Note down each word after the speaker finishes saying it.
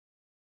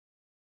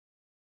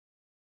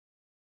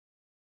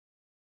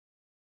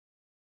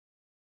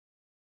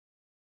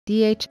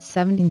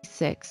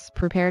DH76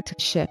 Prepare to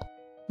Ship.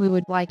 We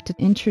would like to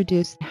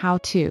introduce how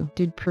to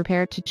do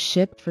Prepare to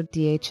Ship for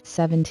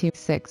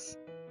DH76.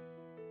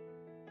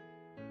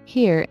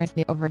 Here is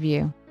the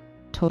overview.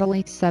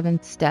 Totally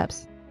 7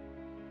 steps.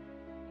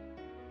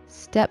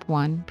 Step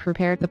 1.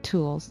 Prepare the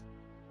tools.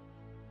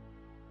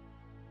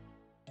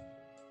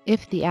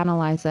 If the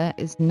analyzer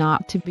is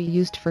not to be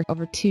used for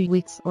over 2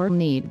 weeks or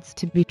needs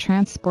to be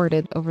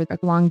transported over a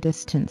long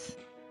distance,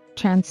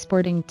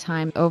 transporting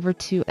time over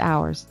 2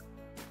 hours,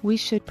 we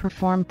should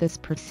perform this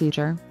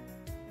procedure.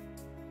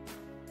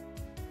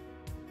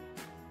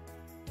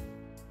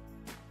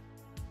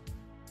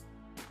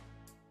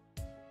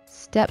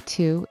 Step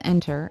 2.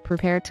 Enter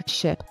Prepare to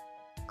Ship.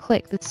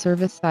 Click the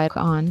service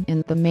icon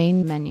in the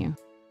main menu.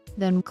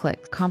 Then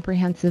click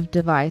Comprehensive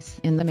Device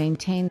in the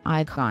Maintain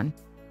icon.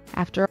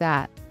 After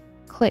that,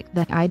 click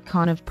the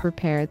icon of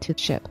Prepare to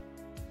Ship.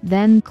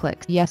 Then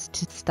click Yes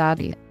to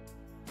study.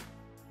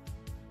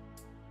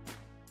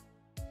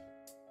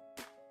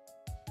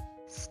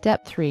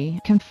 Step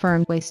 3.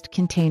 Confirm waste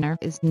container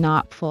is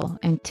not full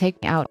and take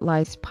out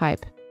lice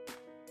pipe.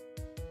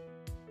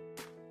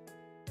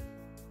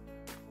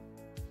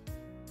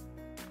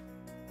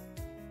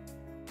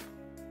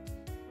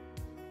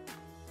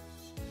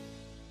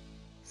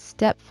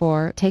 Step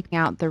 4. Take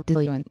out the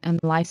diluent and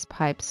lice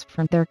pipes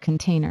from their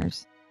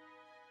containers.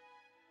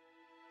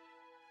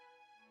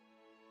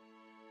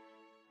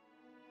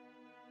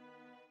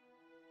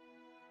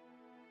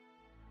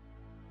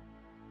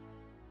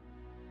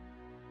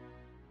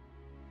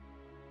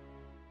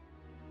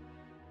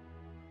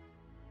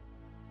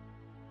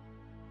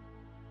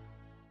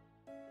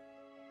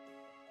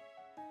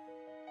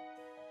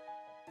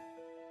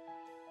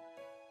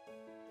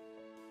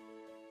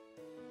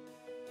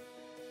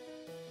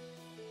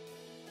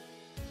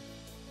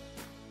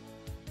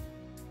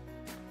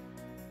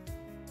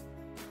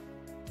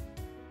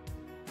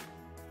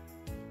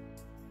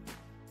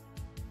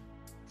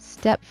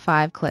 Step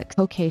 5. Click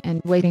OK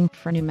and waiting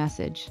for new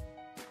message.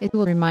 It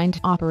will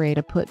remind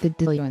operator put the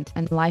diluent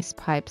and lice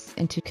pipes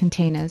into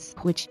containers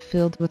which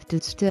filled with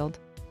distilled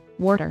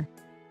water.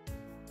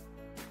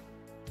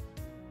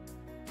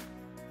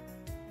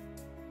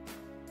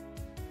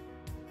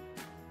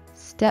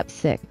 Step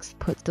 6.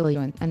 Put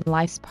diluent and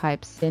lice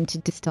pipes into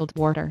distilled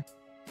water.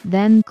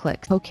 Then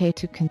click OK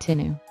to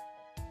continue.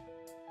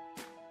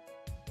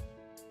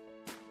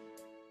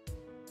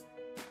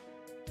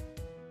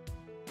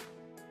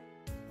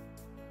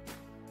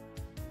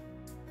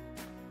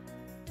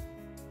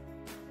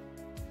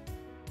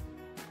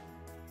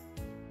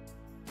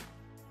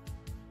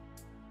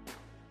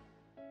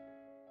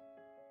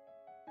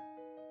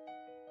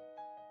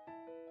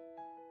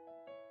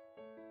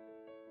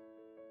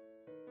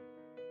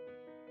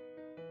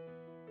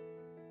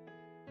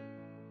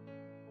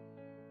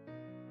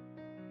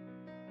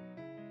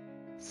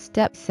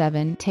 Step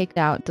 7. Take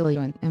out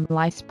diluent and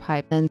lice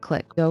pipe and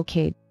click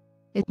OK.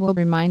 It will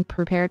remind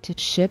Prepare to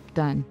Ship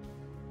done.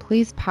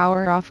 Please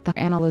power off the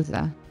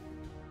analyzer.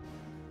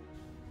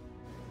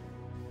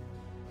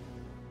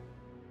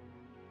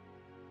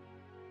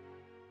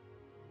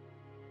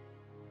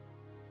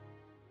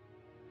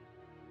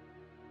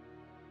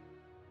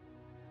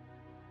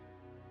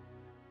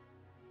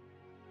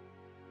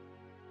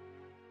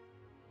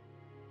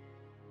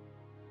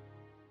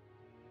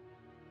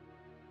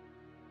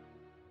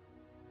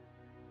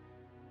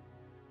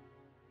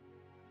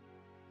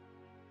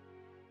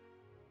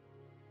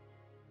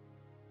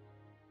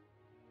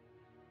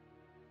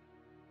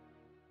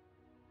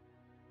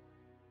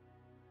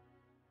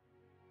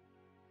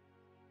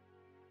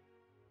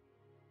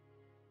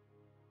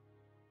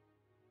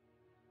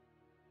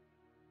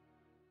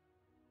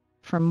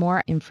 For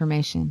more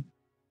information,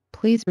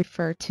 please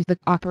refer to the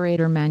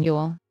operator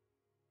manual.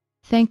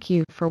 Thank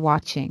you for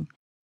watching.